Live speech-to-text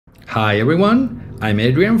Hi everyone, I'm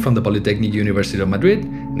Adrian from the Polytechnische Universität Madrid,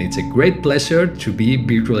 and it's a great pleasure to be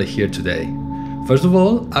virtually here today. First of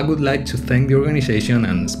all, I would like to thank the organization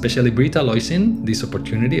and especially Britta Loisin this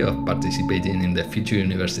opportunity of participating in the Future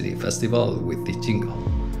University Festival with this jingle.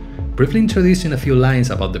 Briefly introducing a few lines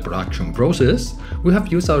about the production process, we have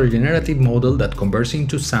used our generative model that converts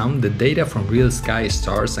into sound the data from real sky,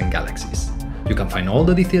 stars and galaxies. You can find all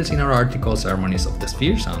the details in our articles Harmonies of the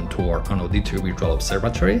Spheres and to our auditory virtual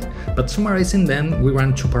observatory, but summarizing them, we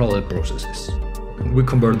ran two parallel processes. We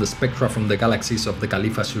convert the spectra from the galaxies of the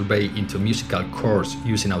Khalifa survey into musical chords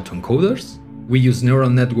using autoencoders. We use neural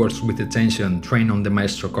networks with attention trained on the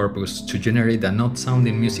Maestro corpus to generate a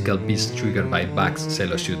not-sounding musical piece triggered by Bachs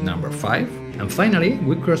cello suite number 5. And finally,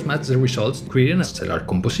 we cross-match the results, creating a stellar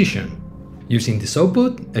composition. Using this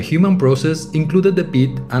output, a human process included the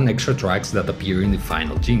beat and extra tracks that appear in the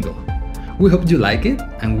final jingle. We hope you like it,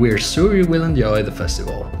 and we're sure you will enjoy the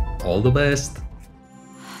festival. All the best!